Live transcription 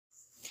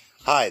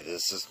Hi,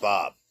 this is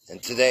Bob,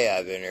 and today I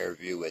have an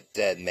interview with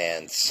Dead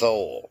Man's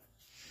Soul.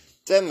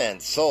 Dead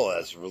Man's Soul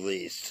has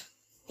released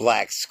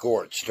Black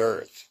Scorched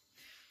Earth.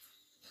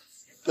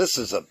 This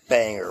is a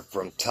banger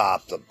from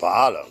top to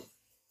bottom,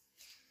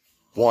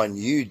 one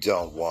you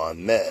don't want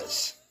to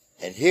miss.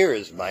 And here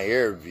is my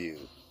interview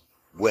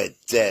with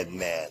Dead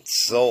Man's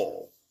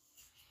Soul.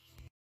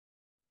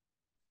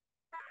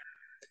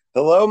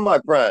 Hello, my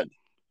friend.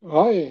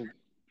 Hi.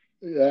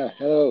 Yeah,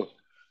 hello.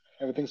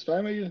 Everything's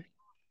fine with you?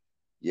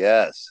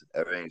 Yes,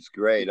 everything's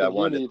You great. can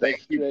hear me. That's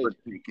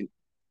great.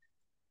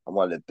 I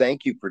wanted to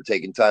thank you for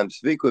taking time to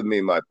speak with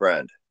me, my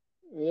friend.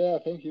 Yeah,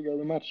 thank you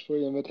very much for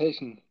your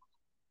invitation.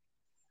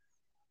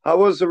 How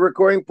was the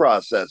recording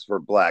process for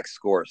Black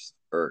Scorched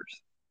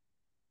Earth?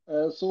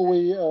 So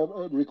we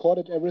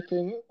recorded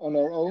everything on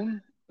our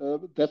own.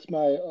 That's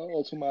my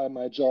also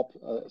my job.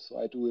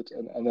 So I do it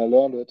and I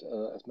learned it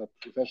as my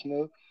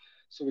professional.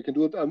 So we can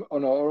do it on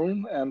our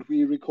own, and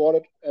we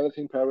recorded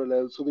everything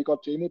parallel. So we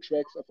got demo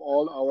tracks of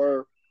all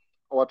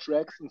our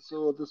tracks, and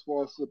so this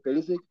was the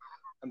basic.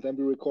 And then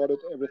we recorded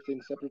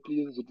everything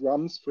separately. The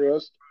drums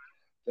first,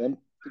 then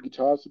the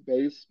guitars, the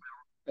bass.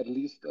 At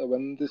least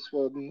when this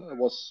one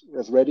was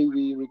ready,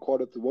 we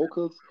recorded the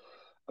vocals,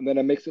 and then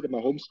I mixed it in my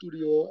home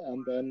studio,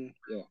 and then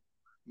yeah,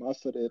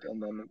 mastered it,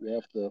 and then we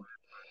have the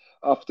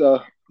after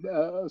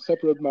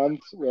separate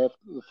months we have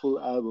the full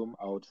album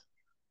out.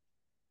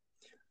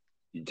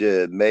 You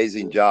did an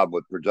amazing Yeah, job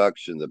with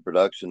production. The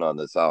production on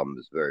this album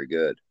is very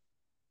good.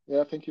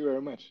 yeah, thank you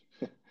very much.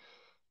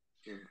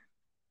 So,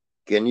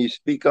 Can you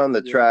speak on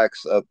the yeah.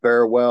 tracks of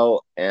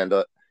Farewell and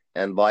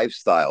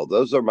Lifestyle?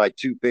 Those are my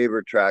two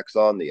favorite tracks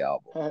on the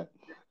album.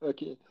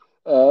 Okay.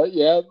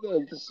 Yeah,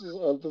 this is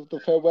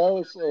the farewell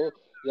is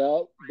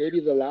yeah,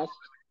 maybe the last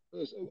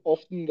is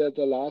often the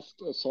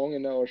last song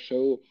in our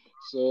show.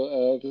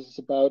 So this is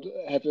about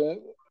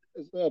having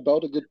is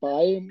about a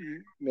goodbye,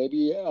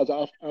 maybe as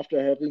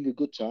after having a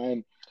good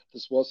time.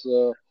 This was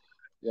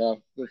yeah,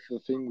 the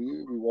thing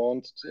we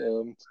want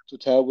to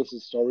tell with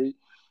the story.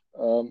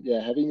 Yeah,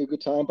 having a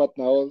good time, but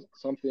now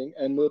something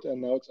ended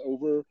and now it's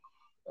over.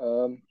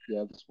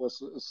 Yeah, this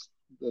was is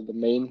the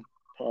main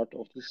part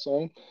of this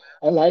song.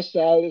 And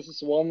lifestyle this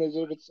is one is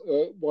it's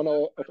one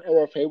of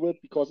our favorite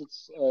because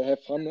it's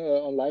have fun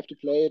on live to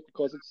play it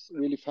because it's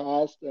really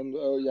fast and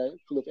yeah,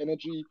 full of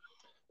energy.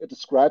 It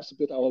describes a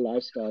bit our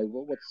lifestyle.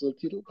 What's the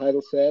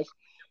title says.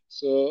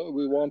 So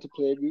we want to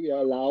play. We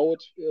are loud.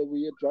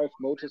 We drive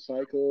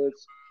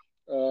motorcycles.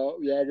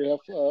 Yeah, we have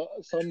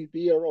some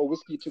beer or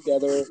whiskey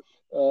together,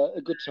 a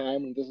good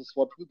time, and this is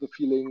what the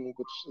feeling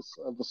which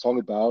is the song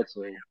about. So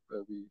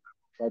we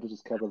try to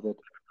discover that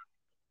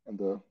in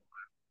the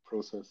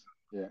process.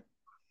 Yeah.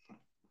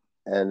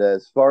 And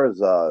as far as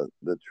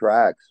the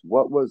tracks,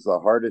 what was the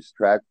hardest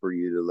track for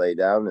you to lay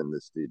down in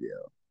the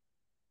studio?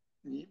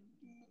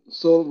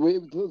 So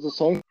the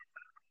songs,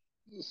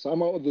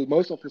 some of the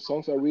most of the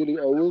songs are really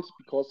old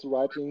because the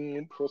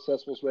writing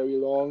process was very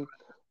long,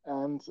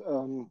 and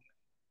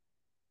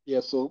yeah,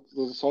 so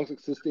the songs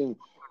existing.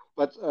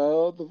 But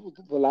the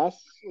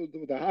last,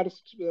 the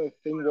hardest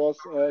thing was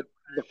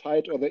the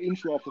fight or the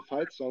intro of the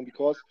fight song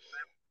because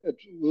it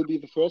will be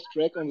the first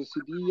track on the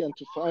CD, and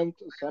to find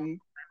some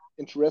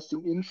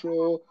interesting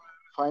intro,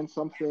 find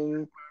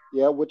something,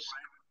 yeah, which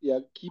yeah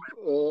keep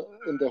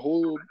in the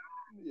whole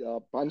yeah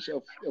bunch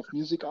of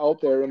music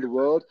out there in the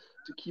world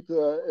to keep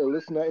a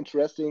listener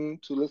interesting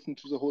to listen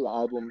to the whole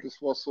album. This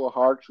was so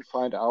hard to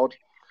find out,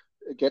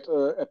 get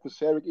a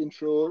atmospheric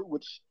intro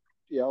which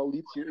yeah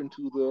leads you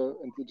into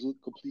the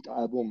complete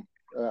album.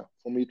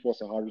 For me, it was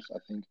the hardest, I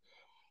think.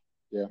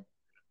 Yeah.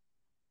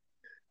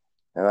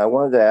 And I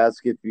wanted to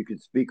ask if you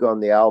could speak on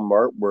the album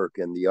artwork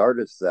and the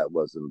artist that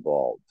was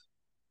involved.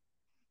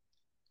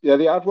 Yeah,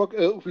 the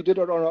artwork we did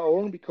it on our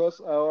own because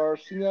our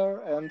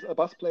singer and a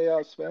bass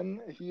player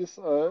Sven, he's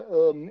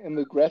in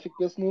the graphic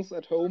business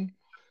at home.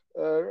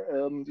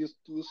 Used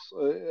to do this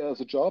as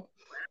a job.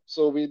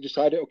 So we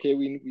decided, okay,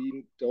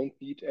 we don't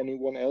need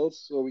anyone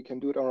else, so we can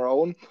do it on our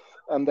own.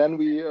 And then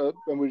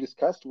when we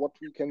discussed what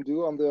we can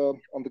do on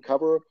the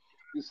cover,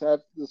 we said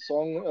the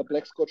song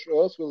 "Black Scotch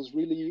Earth" was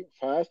really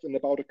fast and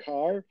about a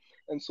car,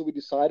 and so we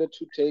decided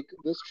to take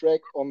this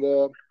track on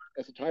the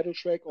as a title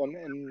track on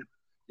and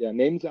yeah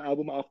name the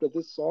album after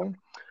this song.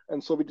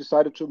 And so we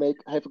decided to make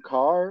have a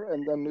car,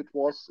 and then it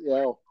was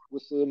yeah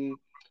with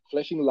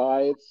flashing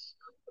lights,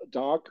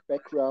 dark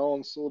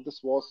background. So this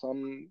was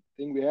something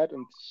we had,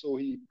 and so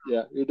he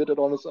did it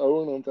on his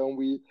own, and then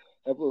we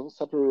have a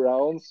separate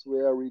rounds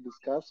where we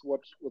discuss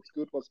what's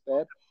good, what's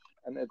bad,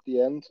 and at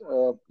the end,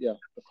 yeah,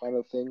 the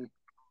final thing,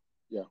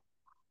 yeah,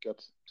 got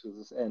to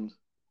this end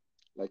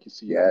like you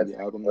see Yeah, on it's the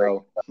album a great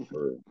now.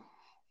 cover.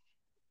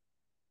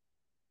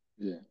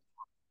 Yeah.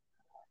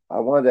 I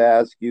wanted to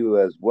ask you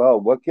as well,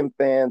 what can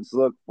fans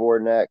look for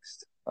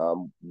next?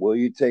 Will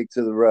you take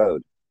to the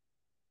road?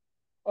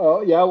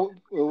 Yeah,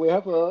 we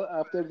have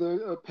after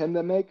the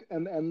pandemic,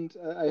 and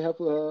I have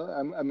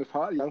I'm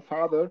a young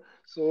father,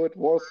 so it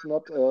was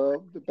not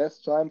the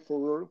best time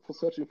for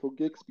searching for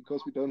gigs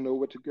because we don't know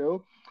where to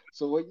go.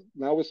 So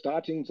now we're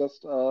starting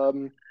just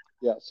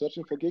yeah,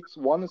 searching for gigs.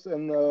 One is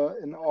in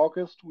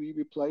August. We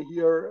play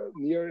here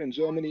near in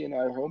Germany in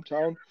our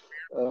hometown,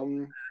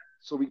 um,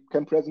 so we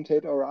can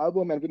presentate our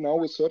album. And now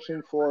we're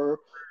searching for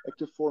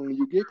active for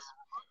new gigs.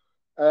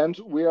 And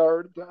we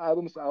are the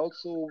album's out,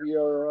 so we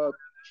are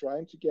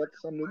trying to get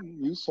some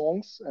new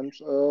songs. And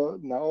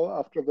now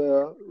after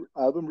the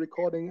album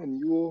recording, a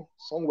new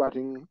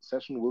songwriting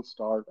session will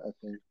start, I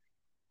think.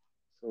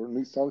 So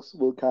new songs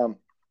will come.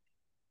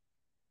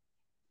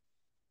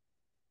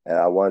 And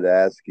I wanted to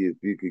ask you if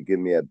you could give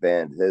me a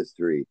band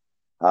history.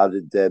 How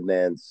did Dead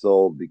Man's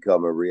Soul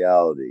become a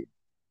reality?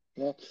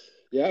 Yeah,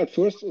 yeah. At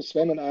first,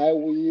 Sven and I,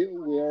 we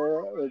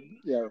were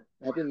yeah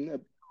having a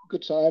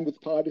good time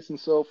with parties and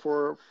so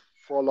for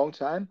a long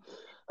time,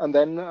 and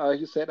then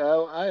he said,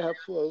 "Oh,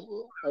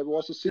 I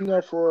was a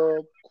singer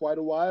for quite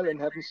a while and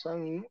haven't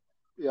sung,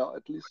 yeah,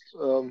 at least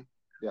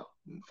yeah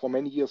for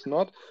many years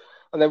not."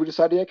 And then we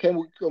decided, yeah,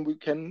 we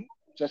can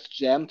just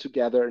jam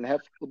together and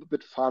have a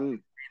bit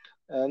fun.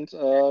 And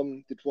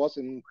it was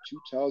in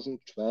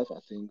 2012, I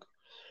think,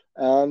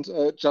 and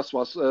just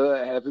was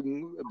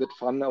having a bit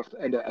fun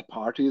and at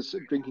parties,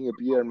 drinking a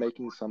beer and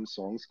making some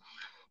songs.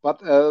 But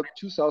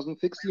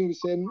 2016, we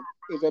then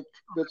that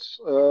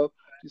that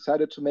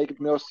decided to make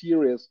it more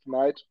serious.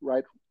 Might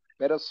write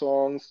better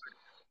songs,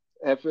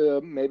 have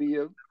maybe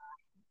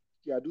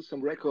yeah do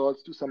some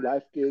records, do some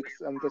live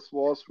gigs, and this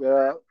was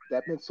where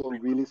Dead Man's Soul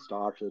really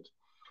started.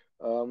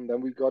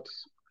 Then we got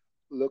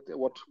looked at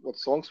what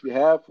songs we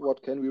have,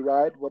 what can we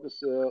write, what is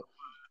the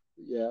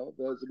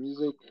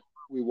music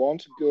we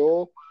want to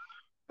go,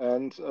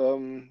 and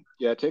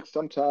yeah, it takes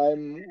some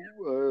time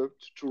to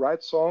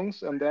write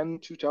songs. And then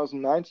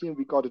 2019,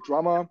 we got a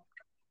drummer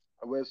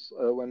with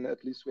when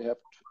at least we have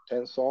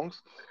 10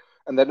 songs.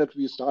 And then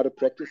we started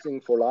practicing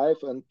for live.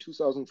 And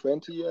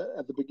 2020,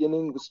 at the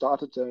beginning, we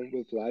started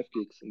with live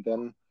gigs. And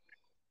then,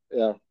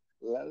 yeah,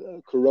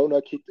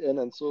 Corona kicked in,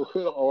 and so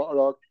all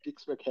our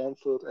gigs were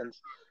canceled. And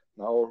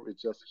now we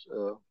just,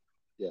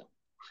 yeah,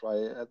 try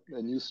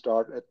a new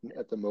start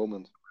at the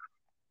moment.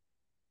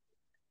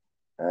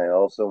 I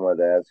also want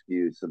to ask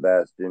you,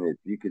 Sebastian, if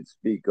you could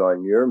speak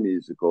on your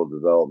musical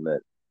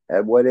development.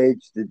 At what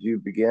age did you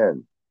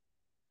begin?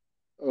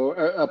 Oh,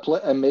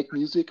 I make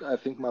music, I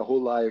think, my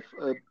whole life.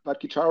 But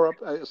guitar,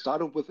 I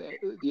started with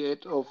the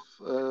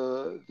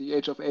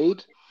age of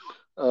 8.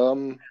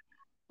 Um,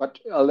 but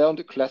I learned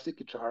a classic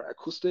guitar,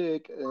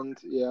 acoustic, and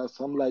yeah,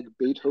 some like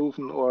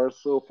Beethoven or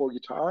so for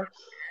guitar.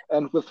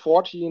 And with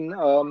 14,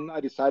 I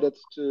decided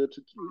to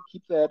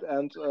keep that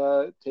and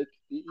take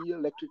the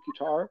electric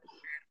guitar.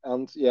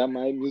 And yeah,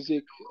 my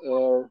music,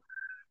 my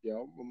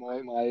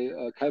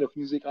kind of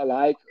music I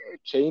like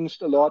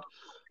changed a lot,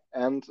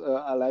 and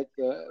I like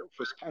the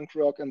first punk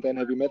rock and then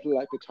heavy metal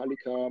like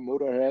Metallica,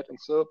 Motorhead, and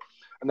so.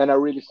 And then I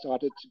really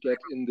started to get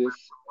in this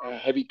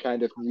heavy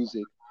kind of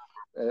music,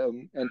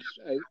 and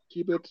I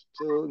keep it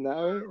till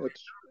now. It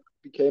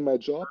became my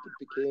job.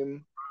 It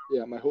became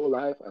yeah my whole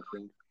life, I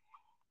think.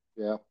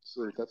 Yeah,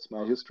 so that's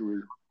my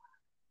history.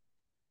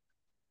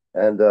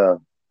 And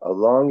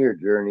along your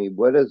journey,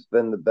 what has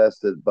been the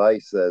best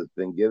advice that has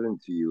been given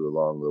to you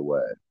along the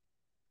way?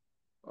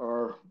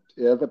 Or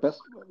yeah, the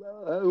best.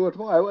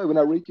 When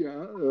I read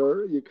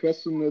your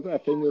question, I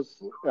think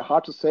is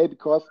hard to say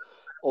because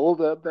all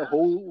the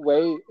whole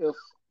way is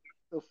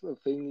a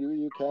thing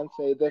you can't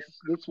say.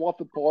 This was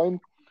the point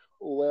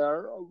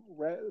where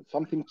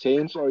something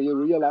changed or you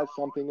realize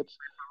something. It's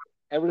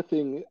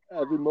everything.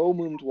 Every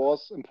moment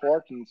was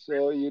important.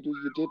 So you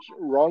did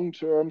wrong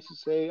terms to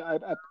say I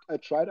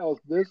tried out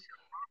this,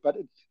 but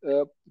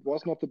it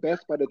was not the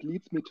best. But it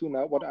leads me to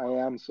now what I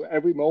am. So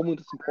every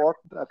moment is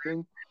important, I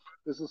think.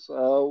 This is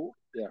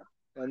yeah,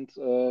 and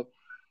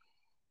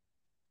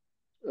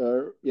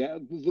yeah,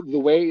 the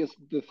way is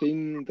the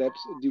thing that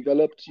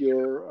developed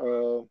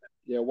your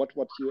yeah what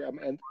you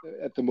and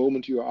at the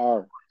moment you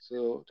are.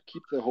 So to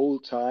keep the whole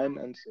time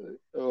and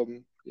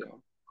yeah,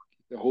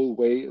 the whole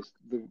way is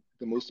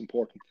the most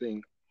important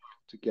thing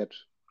to get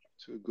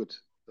to a good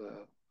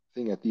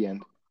thing at the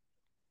end.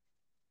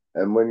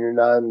 And when you're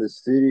not in the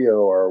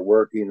studio or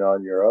working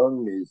on your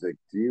own music,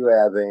 do you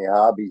have any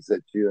hobbies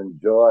that you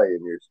enjoy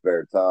in your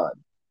spare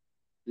time?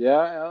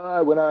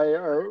 Yeah, when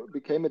I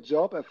became a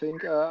job, I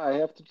think I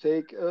have to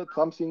take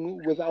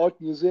something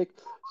without music.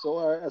 So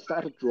I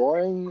started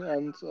drawing,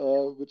 and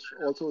which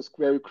also is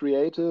very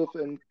creative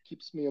and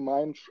keeps me in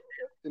mind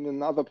in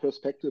another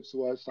perspective.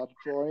 So I started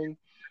drawing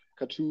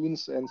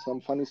cartoons and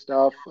some funny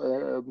stuff,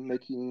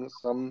 making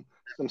some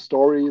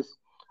stories.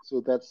 So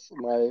that's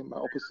my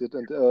opposite.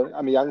 And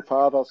I'm a young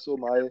father, so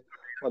my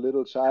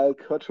little child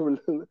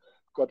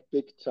got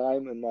big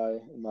time in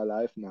my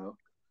life now.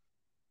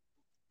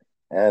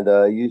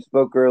 And you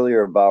spoke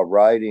earlier about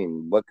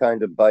riding. What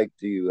kind of bike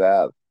do you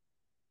have?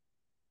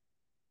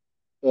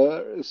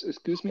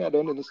 Excuse me, I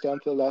don't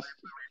understand the last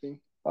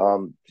thing.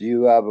 Do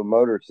you have a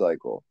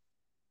motorcycle?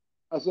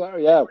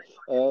 Sorry, yeah,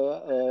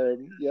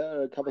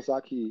 yeah,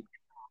 Kawasaki.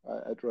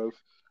 I drove.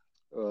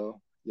 Uh,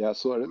 yeah,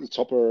 so the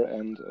chopper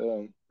and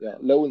yeah,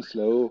 low and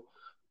slow.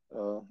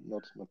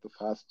 Not the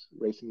fast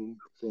racing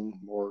thing.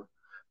 More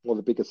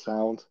the bigger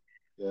sound.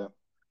 Yeah.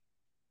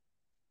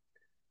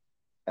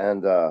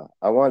 And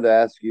I wanted to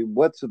ask you,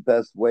 what's the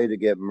best way to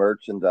get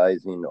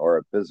merchandising or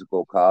a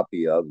physical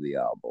copy of the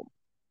album?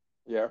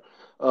 Yeah.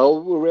 We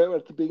were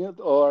at the beginning,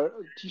 our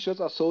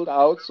t-shirts are sold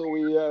out, so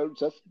we are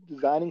just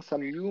designing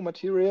some new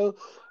material.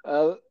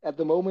 At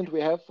the moment, we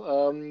have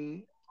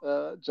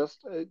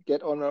just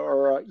get on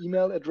our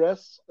email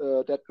address,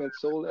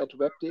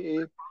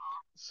 deadmansoul@web.de,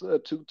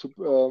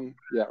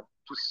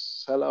 to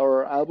sell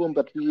our album.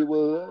 But we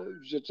will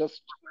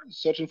just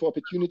searching for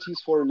opportunities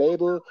for a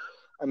label,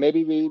 and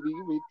maybe we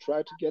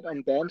try to get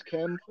on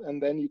Bandcamp,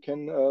 and then you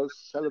can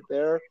sell it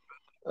there.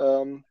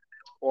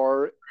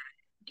 Or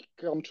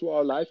come to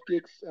our live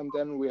gigs, and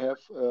then we have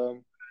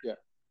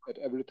at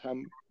every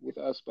time with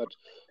us. But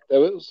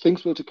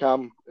things will to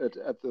come at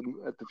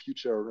the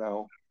future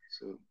now.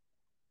 So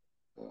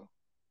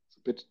it's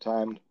a bit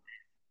time,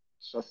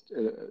 just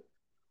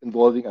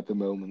involving at the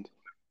moment.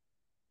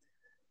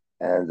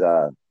 And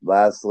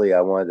lastly,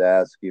 I wanted to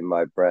ask you,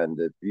 my friend,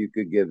 if you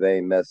could give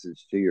a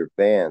message to your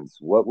fans,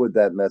 what would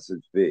that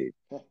message be?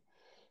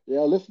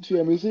 Yeah, listen to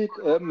your music.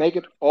 Make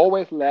it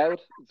always loud.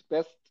 It's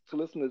best to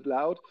listen it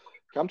loud.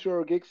 Come to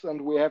our gigs,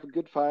 and we have a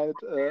good fight,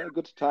 a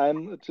good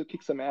time to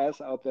kick some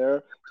ass out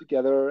there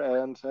together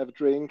and have a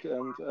drink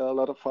and a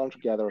lot of fun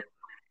together.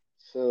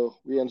 So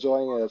we're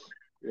enjoying us.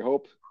 We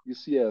hope you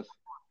see us.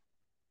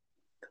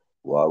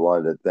 Well, I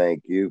wanted to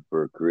thank you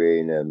for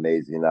creating an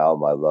amazing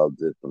album. I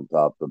loved it from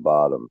top to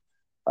bottom.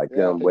 I Yeah,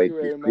 couldn't thank wait you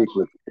to very speak much.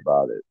 with you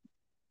about it.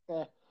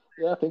 Yeah,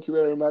 yeah, thank you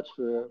very much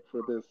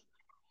for this.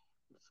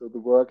 So the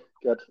work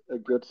got a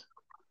good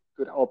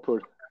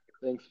output.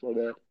 Thanks for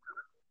that.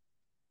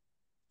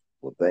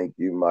 Well, thank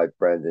you, my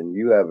friend, and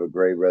you have a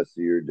great rest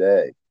of your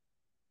day.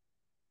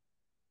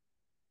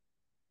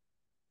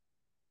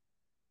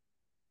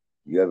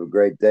 You have a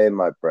great day,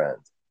 my friend.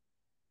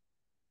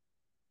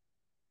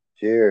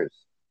 Cheers.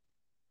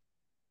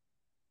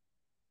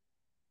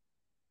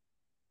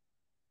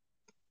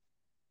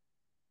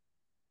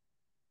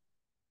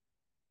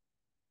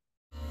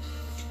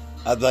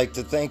 I'd like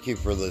to thank you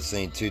for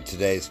listening to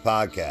today's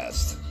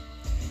podcast.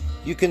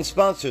 You can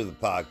sponsor the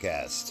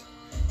podcast.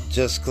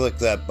 Just click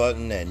that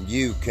button and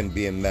you can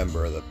be a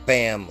member of the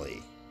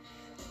family.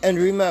 And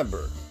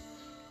remember,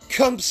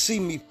 come see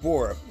me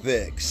for a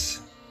fix.